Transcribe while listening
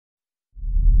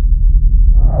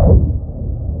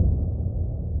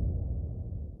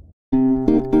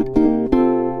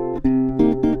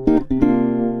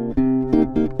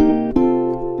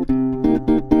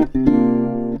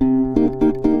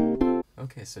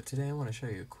So today I want to show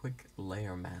you a quick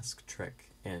layer mask trick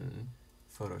in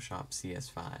Photoshop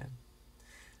CS5.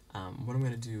 What I'm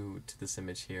going to do to this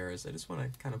image here is I just want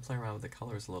to kind of play around with the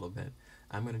colors a little bit.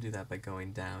 I'm going to do that by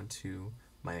going down to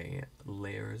my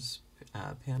layers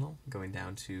panel, going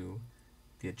down to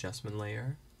the adjustment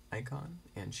layer icon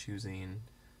and choosing, I'm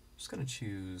just going to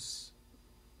choose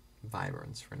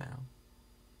vibrance for now.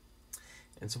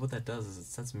 And so what that does is it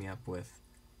sets me up with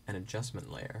an adjustment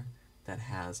layer that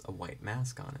has a white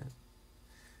mask on it.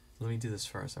 Let me do this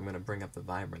first. I'm going to bring up the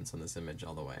vibrance on this image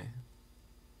all the way.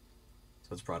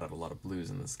 So it's brought out a lot of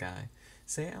blues in the sky.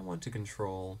 Say I want to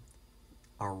control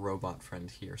our robot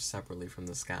friend here separately from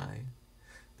the sky.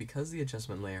 Because the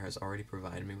adjustment layer has already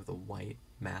provided me with a white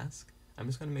mask, I'm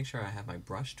just going to make sure I have my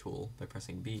brush tool by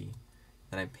pressing B,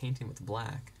 that I'm painting with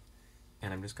black,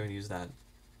 and I'm just going to use that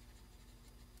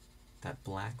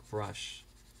black brush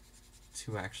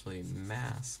to actually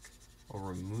mask or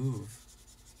remove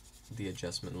the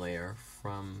adjustment layer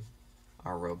from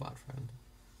our robot friend.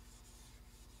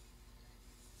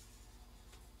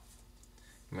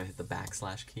 I'm going to hit the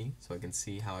backslash key so I can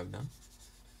see how I've done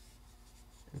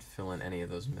and fill in any of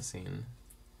those missing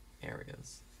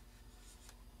areas.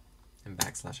 And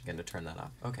backslash again to turn that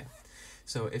off. Okay,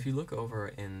 so if you look over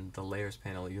in the layers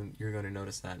panel, you're going to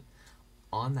notice that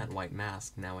on that white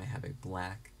mask now I have a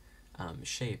black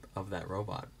shape of that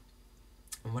robot.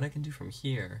 And what I can do from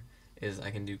here is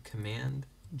I can do Command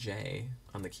J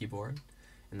on the keyboard,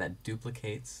 and that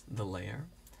duplicates the layer.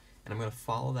 And I'm going to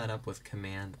follow that up with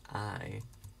Command I,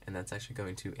 and that's actually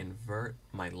going to invert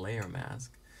my layer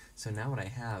mask. So now what I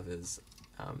have is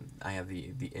I have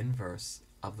the inverse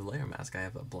of the layer mask. I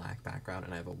have a black background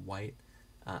and I have a white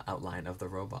outline of the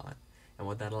robot. And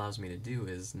what that allows me to do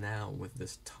is now with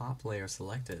this top layer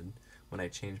selected, when I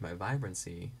change my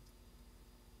vibrancy,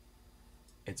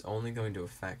 it's only going to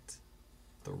affect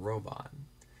the robot.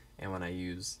 And when I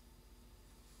use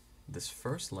this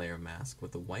first layer mask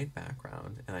with the white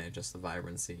background and I adjust the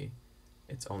vibrancy,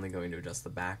 it's only going to adjust the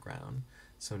background.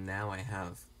 So now I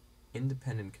have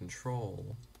independent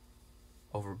control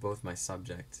over both my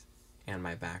subject and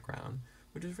my background,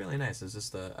 which is really nice. It's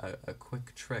just a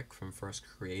quick trick from first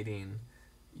creating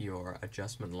your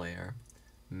adjustment layer,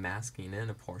 masking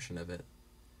in a portion of it,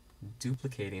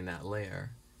 duplicating that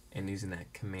layer, and using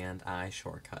that Command I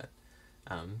shortcut.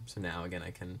 So now again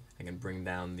I can bring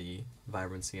down the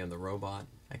vibrancy on the robot,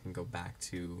 I can go back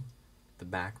to the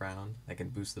background, I can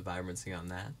boost the vibrancy on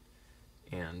that,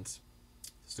 and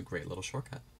just a great little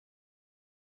shortcut.